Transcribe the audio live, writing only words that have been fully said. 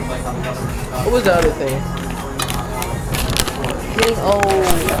What was the other thing? Getting old.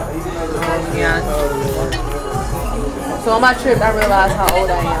 Yeah. So on my trip, I realized how old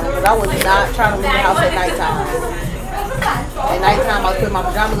I am because I was not trying to leave the house at nighttime. At nighttime, I was putting my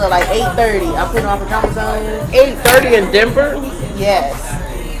pajamas on like 8:30. I put my pajamas on. 8:30 in Denver? Yes.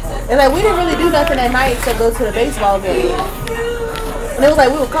 And like we didn't really do nothing at night except go to the baseball game. And it was like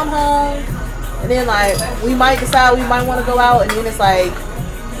we would come home, and then like we might decide we might want to go out, and then it's like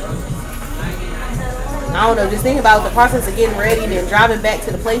I don't know, just thinking about the process of getting ready and then driving back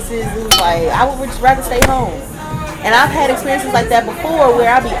to the places. It was like I would just rather stay home. And I've had experiences like that before where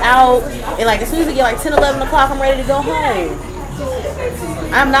I'll be out and like as soon as it get like 10, 11 o'clock, I'm ready to go home.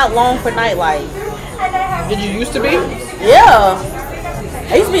 I'm not long for nightlife. Did you used to be? Yeah.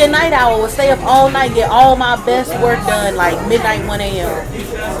 I used to be a night owl, would stay up all night, get all my best work done like midnight, 1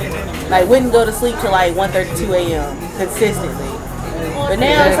 a.m. Like wouldn't go to sleep till like 1:30, 2 a.m. consistently. But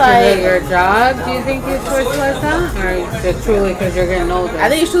now it's like your job. Do you think you switch like that, or just truly because you're getting older? I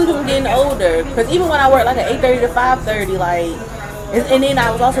think it's truly because I'm getting older. Because even when I worked like at 8:30 to 5:30, like, and then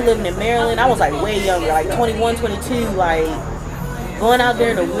I was also living in Maryland. I was like way younger, like 21, 22, like going out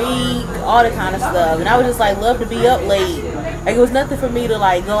during the week, all that kind of stuff. And I would just like love to be up late. Like it was nothing for me to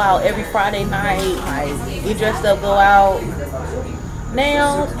like go out every Friday night, like get dressed up, go out.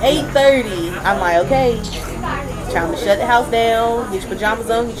 Now 8:30, I'm like okay. Time to shut the house down, get your pajamas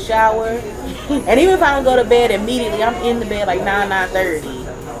on, get your shower. And even if I don't go to bed immediately, I'm in the bed like 9:30.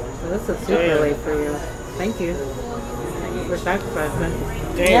 This is super late for you. Thank you. Thank you for sacrificing.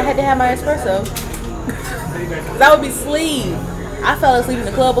 Yeah, I had to have my espresso. That would be sleep. I fell asleep in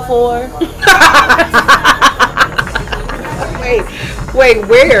the club before. Wait,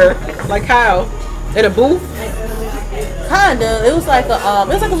 where? Like how? In a booth? Kinda. It was like a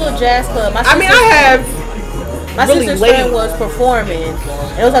little jazz club. My Really sister's late. friend was performing.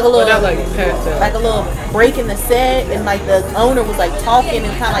 It was like a little, Not like past that. like a little break in the set, and like the owner was like talking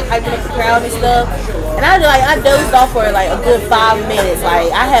and kind of like hyping up the crowd and stuff. And I dozed off for like a good 5 minutes. Like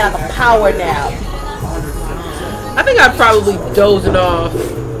I had like a power nap. I think I probably dozing off,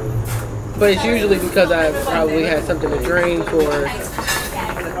 but it's usually because I probably had something to drink or,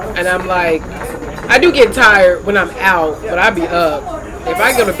 and I'm like, I do get tired when I'm out, but I be up. If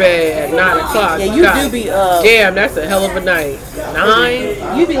I go to bed at 9 o'clock, Yeah, you do be up. Damn, that's a hell of a night.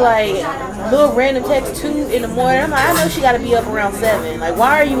 9? You be like little random text 2 in the morning. I'm like, I know she got to be up around 7. Like,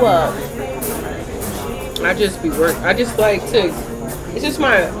 why are you up? I just be work. I just like to. It's just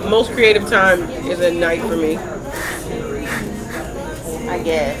my most creative time is at night for me. I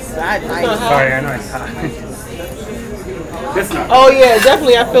guess. Sorry, I know it's hot. This not. Oh yeah,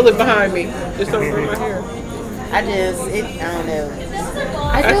 definitely. I feel it behind me. Just don't feel my hair. I don't know.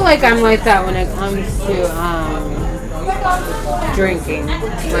 I feel like I'm like that when it comes to drinking.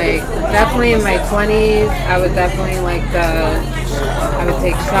 Like definitely in my 20s, I would definitely I would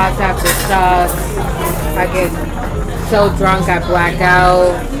take shots after shots. I get so drunk I black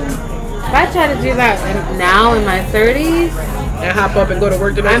out. If I try to do that now in my 30s, And hop up and go to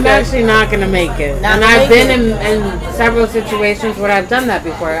work the next I'm day. actually not going to make it. And I've been in several situations where I've done that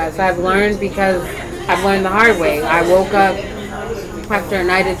before. So I've learned because I've learned the hard way. I woke up after a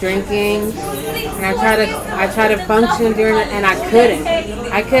night of drinking, and I try to function during it, and I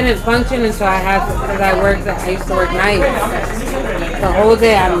couldn't function until because I used to work nights. The whole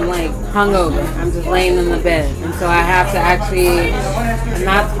day I'm like hungover. I'm just laying in the bed, and so I have to actually, and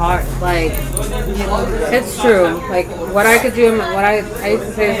that's hard. Like it's true. Like what I could do, I used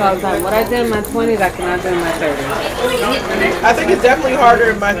to say this all the time. What I did in my 20s, I cannot do in my 30s. I think it's definitely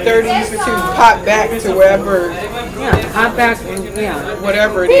harder in my 30s to pop back to wherever. Yeah, hot back, yeah.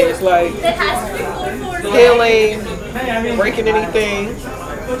 Whatever it is, like healing, breaking anything,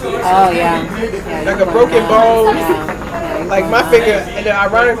 Oh yeah. like a broken bone. Yeah. Like my finger, and the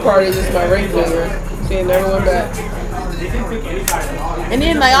ironic part is it's my ring finger. See, it never went back. And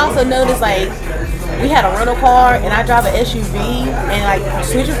then I also noticed like we had a rental car and I drive an SUV, and like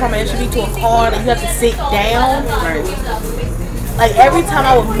switching from an SUV to a car, like you have to sit down. Like every time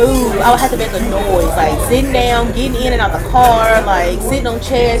I would move, I would have to make a noise, like sitting down, getting in and out the car, like sitting on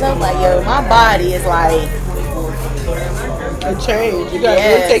chairs. I was like, yo, my body is like It changed. You gotta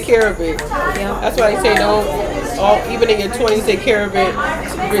really take care of it. Yeah. That's why they say even in your 20s, take care of it.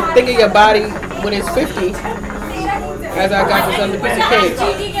 You're thinking your body when it's 50. As I got this other piece of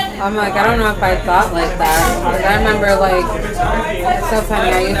cake. I'm like, I don't know if I thought like that. Because I remember like, it's so funny,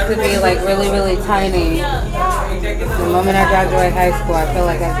 I used to be like really, really tiny. The moment I graduated high school, I feel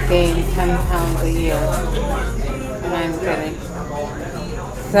like I've gained 10 pounds a year. And I'm kidding.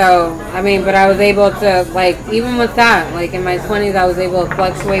 So, I mean, but I was able to, like, even with that, like, in my 20s, I was able to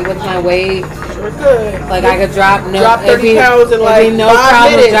fluctuate with my weight. Sure good. Like, I could drop 30 pounds in like no 5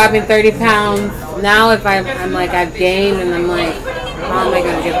 problem minutes. dropping 30 pounds. Now, if I'm like, I've gained, and I'm like, how am I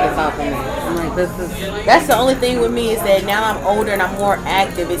going to get this off of me? I'm like, this is... That's the only thing with me is that now I'm older and I'm more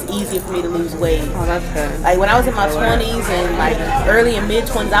active. It's easier for me to lose weight. Oh, that's good. Like when I was in my 20s and like early and mid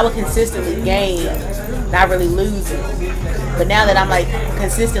 20s, I would consistently gain, not really lose it. But now that I'm like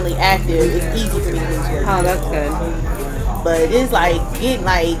consistently active, it's easy for me to lose weight. Oh, that's good. But it's like getting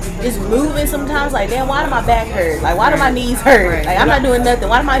like just moving sometimes. Like damn, why do my back hurt? Like why do my knees hurt? Right. Like I'm not doing nothing.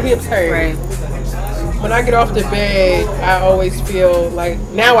 Why do my hips hurt? Right. When I get off the bed, I always feel like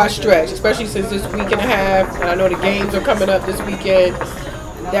now I stretch, especially since this week and a half, and I know the games are coming up this weekend.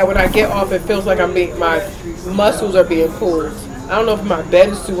 That when I get off, it feels like my muscles are being pulled. I don't know if my bed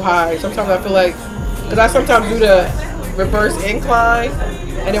is too high. Sometimes I feel like, because I sometimes do the reverse incline,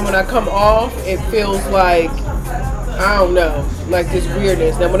 and then when I come off, it feels like, I don't know, like this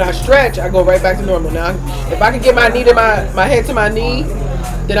weirdness. Then when I stretch, I go right back to normal. Now, if I can get my knee to my head to my knee,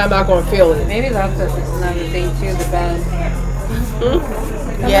 then I'm not going to feel it. Maybe that's another thing too, the bed.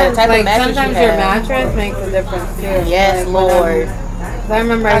 Yeah, the type like, of mattress sometimes you your have. mattress makes a difference too. Yes, like, Lord. I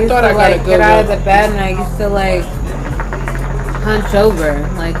remember I used thought to I got like a good get out of one. the bed and I used to like hunch over.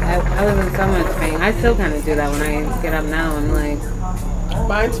 Like I was in so much pain. I still kind of do that when I get up now. I'm like,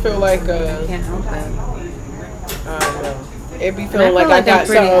 Mine feel like I can't help it. I don't know. It be I feeling feel like I like I'm got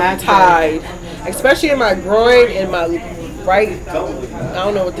pretty something active. tied, especially in my groin and my right. I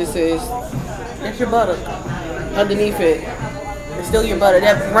don't know what this is That's your buttock. underneath it. It's still your buttock.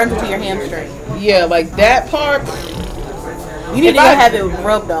 That runs into your hamstring. Yeah, like that part. You need If to go I- have it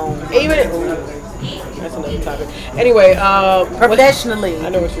rubbed on. Even that's another topic. Anyway, Professionally. I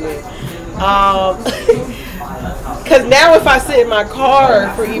know what you mean. Because now if I sit in my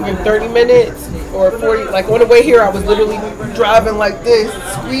car for even 30 minutes or 40, like on the way here, I was literally driving like this,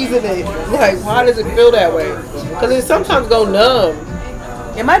 squeezing it. Like, why does it feel that way? Because it sometimes go numb.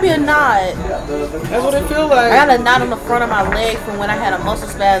 It might be a knot. That's what it feels like. I got a knot on the front of my leg from when I had a muscle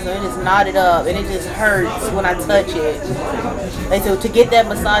spasm. It is knotted up and it just hurts when I touch it. And so to get that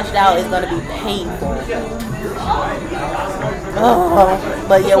massaged out is going to be painful. Oh,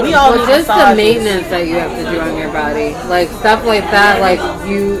 but yeah, we all Well, need just the massages. maintenance that you have to do on your body, like stuff like that. Like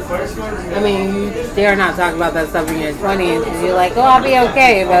you dare not talk about that stuff in your 20s because you're like, oh, I'll be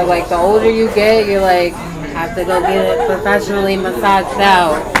okay. But like the older you get, you're like, have to go get it professionally massaged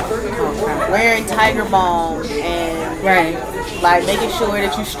out. Wearing Tiger Balm and Right. like making sure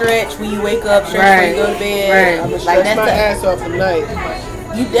that you stretch when you wake up, stretch when you go to bed. Right. I'm gonna Like stretch that's my the, ass off tonight.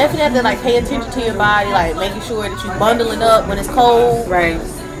 you definitely have to like pay attention to your body, like making sure that you bundling up when it's cold. Right.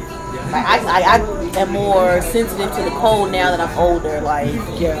 Like I am more sensitive to the cold now that I'm older. Like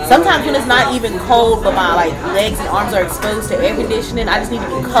Yeah. sometimes when it's not even cold, but my like legs and arms are exposed to air conditioning, I just need to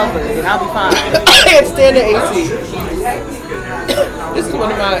be covered and I'll be fine. I can't stand the AC.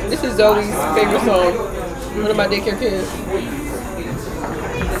 This is Zoe's favorite song. One of my daycare kids.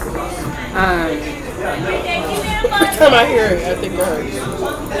 Every time I hear it, I think it hurts.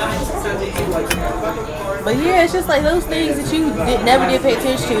 But yeah, it's just like those things that you never did pay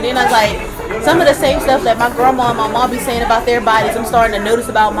attention to. Then I was like, some of the same stuff that my grandma and my mom be saying about their bodies, I'm starting to notice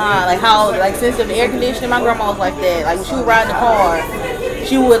about mine. Like how, like sensitive to air conditioning, my grandma was like that. Like when she would ride in the car,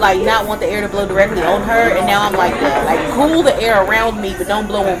 she would like not want the air to blow directly on her, and now I'm like that. Like cool the air around me, but don't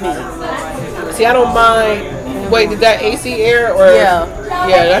blow on me. See, I don't mind. Wait, is that AC air or? Yeah.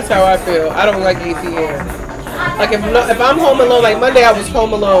 Yeah, that's how I feel. I don't like AC air. Like if I'm home alone, like Monday I was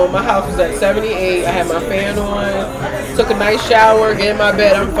home alone. My house was at 78. I had my fan on. Took a nice shower. Get in my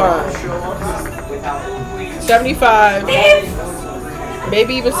bed. I'm fine. 75.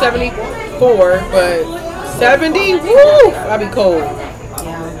 Maybe even 74, but 70. Woo! I'll be cold.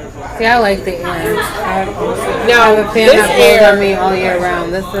 See, I like the air. I Now have a fan this that blows air. on me all year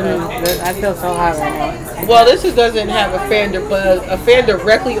round. I feel so hot right now. Well, this doesn't have a fan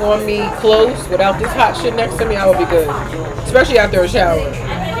directly on me close without this hot shit next to me. I would be good, especially after a shower.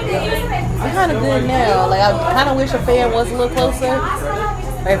 I'm kind of good now. Like I kind of wish a fan was a little closer.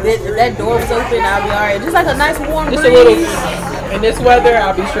 Like if that door was open, I'd be alright. Just like a nice warm breeze. Just a little. In this weather,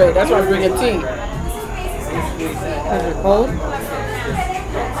 I'll be straight. That's why I'm drinking tea. Is it cold?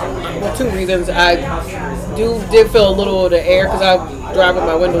 Well, two reasons. I did feel a little of the air because I drive with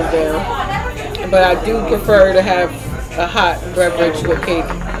my windows down, but I do prefer to have a hot beverage with cake.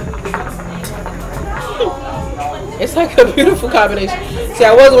 It's like a beautiful combination. See,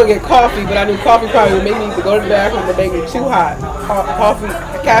 I was gonna get coffee, but I knew coffee probably would make me go to the bathroom and make me too hot.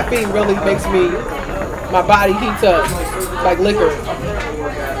 Caffeine really makes my body heats up like liquor.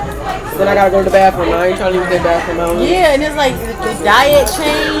 then I gotta go to the bathroom. I ain't trying to use that bathroom. I don't know. Yeah, and it's like the diet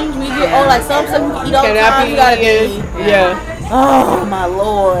change. We get like some stuff you eat all the Cannot time. be You gotta eating. be. Yeah. Oh my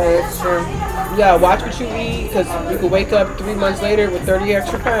lord. You gotta watch what you eat because you could wake up 3 months later with 30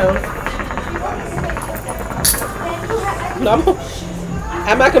 extra pounds.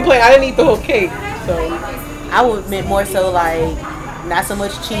 I'm not complaining. I didn't eat the whole cake, so. I would meant more so like not so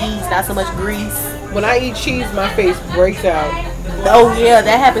much cheese, not so much grease. When I eat cheese, my face breaks out. Oh yeah,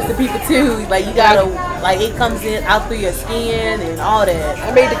 that happens to people too. Like you gotta, like it comes in out through your skin and all that.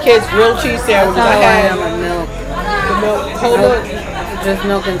 I made the kids grilled cheese sandwiches. I had milk. the milk, whole milk. Just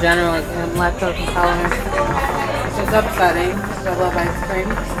milk in general. I'm lactose intolerant. It's just upsetting because I love ice cream.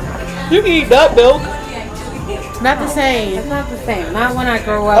 You can eat nut milk. Not the same. It's not the same. Not when I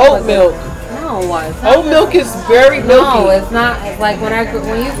grow up. Oat milk. No, it's not. Oat milk is very milky. No, it's not. It's like when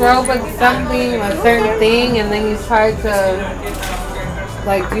you grow up with something, a certain thing, and then you try to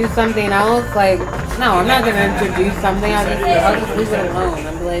like do something else. Like, no, I'm not gonna introduce something. I'll just leave it alone.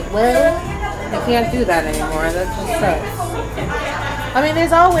 I'll be like, well, I can't do that anymore. That just sucks. I mean,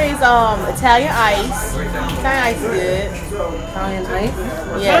 there's always Italian ice. Italian ice is good. Italian ice.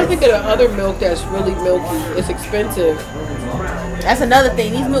 I'm trying to think of the other milk that's really milky. It's expensive. That's another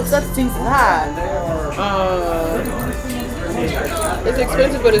thing. These milk substitutes is high. It's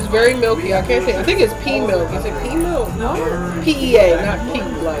expensive, but it's very milky. I can't think. I think it's pea milk. Is it pea milk? PEA, not pea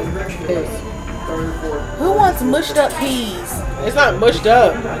like this. Who wants mushed up peas? It's not mushed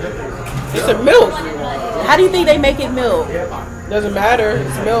up. It's a milk. How do you think they make it milk? Doesn't matter.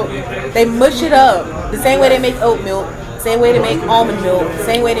 It's milk. They mush it up. The same way they make oat milk. Same way they make almond milk.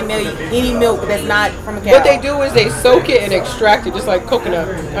 Same way they make any milk that's not from a cow. What they do is they soak it and extract it, just like coconut.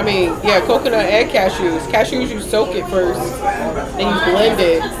 I mean, yeah, coconut and cashews. Cashews, you soak it first, then you blend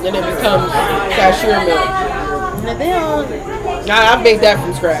it, then it becomes cashew milk. And they don't. Now, I made that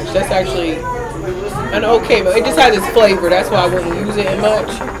from scratch. That's actually an okay milk. It just has its flavor. That's why I wouldn't use it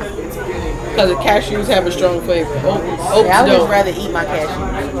much. Because the cashews have a strong flavor. Oats I would don't. just rather eat my cashews.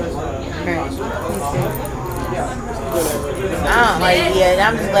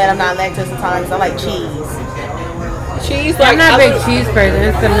 I'm just glad I'm not lactose intolerant because I like cheese. Cheese, like I'm not a big cheese person.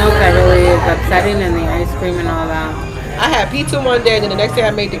 It's the milk that really is upsetting and the ice cream and all that. I had pizza one day, and then the next day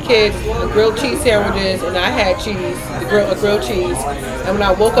I made the kids grilled cheese sandwiches, and I had cheese, a grilled cheese. And when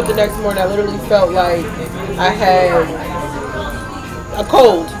I woke up the next morning, I literally felt like I had a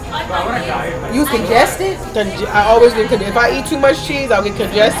cold. You congested? I always get congested. If I eat too much cheese, I'll get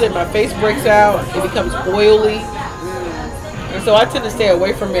congested. My face breaks out. It becomes oily. And so I tend to stay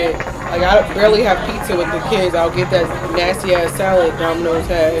away from it. Like, I barely have pizza with the kids. I'll get that nasty ass salad Domino's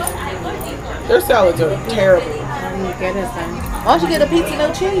has. Their salads are terrible. Get it then. Why don't you get a pizza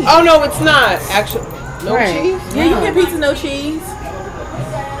no cheese? Oh no, it's not. Actually, no cheese? Yeah, you can get pizza no cheese.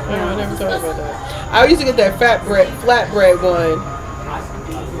 Oh, I never thought about that. I used to get that flatbread one.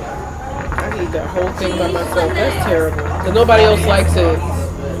 I can eat that whole thing by myself. That's terrible. Because nobody else likes it.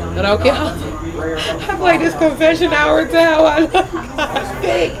 And I'll get, I'm like this confession hour to how I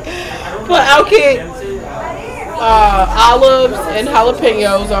think. But I'll get olives and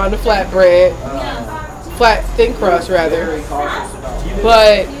jalapenos on the flatbread. Flat, thin crust rather.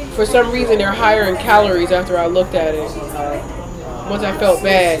 But for some reason they're higher in calories after I looked at it. Once I felt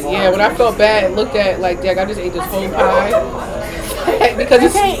bad. Yeah, when I felt bad and looked at like, I just ate this whole pie. Because you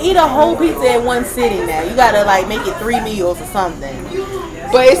can't eat a whole pizza in one sitting now. You gotta like make it 3 meals or something.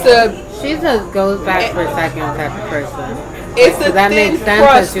 But it's the... She just goes back for a second type of person. It's the that thin makes sense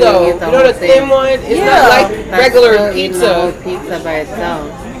crust, that you though. would get the You know whole the thin thing. one? It's Yeah. not like That's regular still eating the whole pizza. pizza by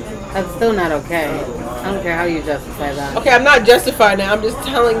itself. That's still not okay. I don't care how you justify that. Okay, I'm not justifying that. I'm just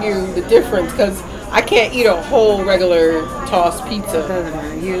telling you the difference because I can't eat a whole regular tossed It pizza. doesn't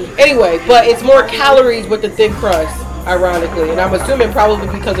matter. Anyway, but it's more calories with the thin crust, ironically. And I'm assuming probably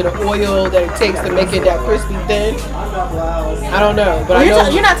because of the oil that it takes to make it that crispy thin. I don't know, but I know.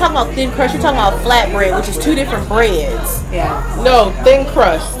 You're not talking about thin crust. You're talking about flatbread, which is 2 different breads. Yeah. No, thin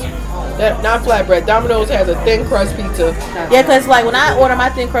crust. Not flatbread. Domino's has a thin crust pizza. Yeah, because like when I order my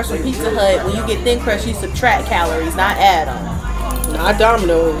thin crust from Pizza Hut, when you get thin crust, you subtract calories, not add them. Not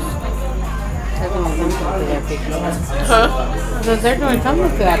Domino's. Huh? Because they're doing something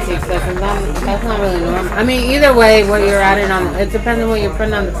to that pizza. That's not really normal. I mean, either way, what you're adding on, it depends on what you're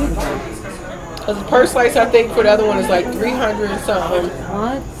putting on the pizza. Cause per slice, I think for the other one is like 300 and something.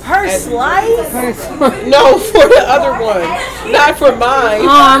 What? Per slice? No, for the other one, not for mine. Oh,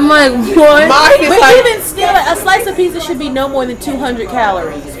 I'm like, what? Mine is But like even still, a slice of pizza should be no more than 200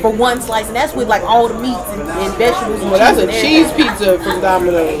 calories for one slice, and that's with like all the meats and vegetables. And well, that's a cheese cheese pizza from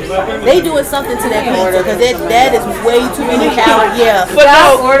Domino's. They doing something to that pizza because that is way too many calories. Yeah. But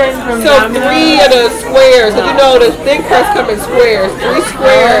no, ordering from so Domino's? 3 of the squares. Cause you know the thick crust come in squares. 3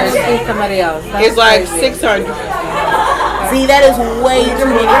 squares See somebody else. That's is like crazy. 600. See, that is way too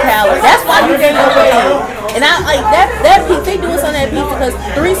many calories. That's why you gain your weight. And I like that pizza. They doing something to that pizza because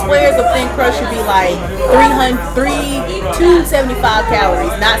 3 squares of thin crust should be like 275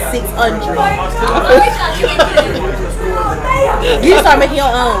 calories, not 600. You start making your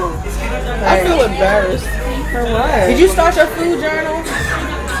own. I feel embarrassed. For what? Did you start your food journal?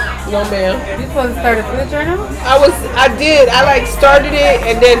 No, ma'am. You supposed to start a food journal? I did. I like started it,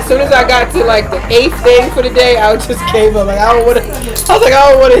 and then as soon as I got to like the 8th thing for the day, I just gave up. Like I was like,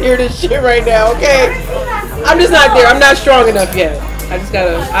 I don't want to hear this shit right now. Okay, I'm just not there. I'm not strong enough yet.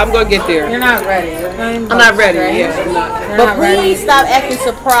 I'm gonna get there. You're not ready. I'm not ready. Right? Yeah, I'm not. You're But not ready. please stop acting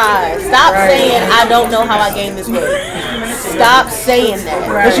surprised. Stop saying I don't know how I gained this weight. Stop saying that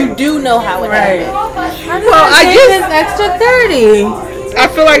because you do know how it happened. Well, I just this extra 30. I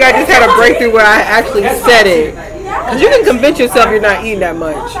feel like I just had a breakthrough where I actually said it. Cause you can convince yourself you're not eating that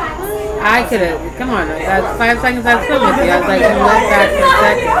much. I could have. Come on, that's 5 seconds. I was still with you. I was like, you look back for a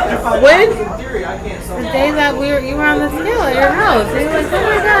second. When? The day that you were on the scale at your house, and you're like, oh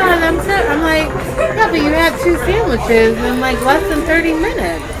my god, I'm like, yeah, but you had 2 sandwiches in like less than 30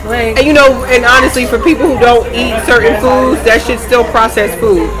 minutes. Like, And you know, and honestly, for people who don't eat certain foods, that shit's still processed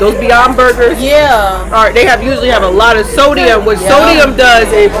food. Those Beyond Burgers, Yeah. they usually have a lot of sodium. What sodium does,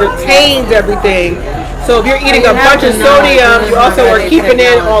 it retains everything. So if you're eating a bunch of sodium, you also are keeping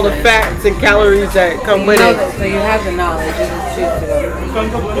in all the fats and calories that come with it. so you have the knowledge. You just choose to go.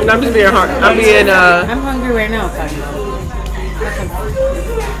 And I'm just being hard. I'm hungry right now.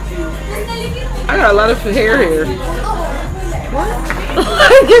 I got a lot of hair here.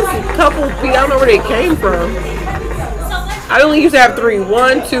 I guess a couple feet. I don't know where they came from. I only used to have 3.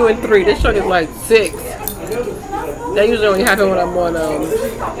 1, 2, and 3. This truck is like 6. That usually only happen when I'm on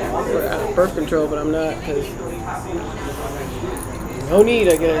birth control, but I'm not because no need,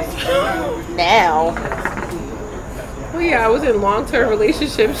 I guess. Now. Well, yeah, I was in long-term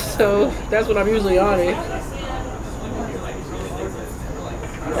relationships, so that's what I'm usually on it.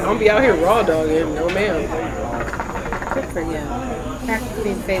 I don't be out here raw dogging, no ma'am. Good for you.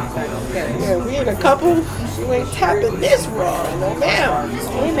 Practicing faith sex. Good. Yeah, we in a couple. You ain't tapping this raw, no ma'am.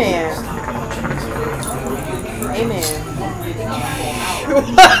 Amen. Amen.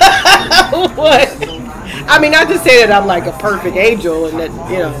 What? I mean, not to say that I'm like a perfect angel and that,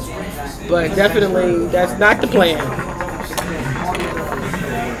 but definitely that's not the plan.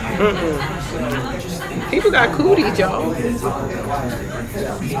 People got cooties, y'all.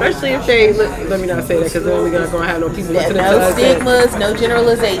 Especially if they, let me not say that because then we're not going to have no people listening to No us. stigmas, no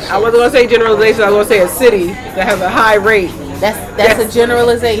generalization. I wasn't going to say generalization, I was going to say a city that has a high rate. That's a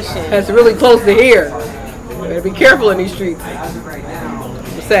generalization. That's really close to here. Better be careful in these streets.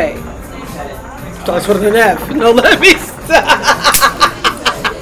 Say. Starts with an F. No, let me stop.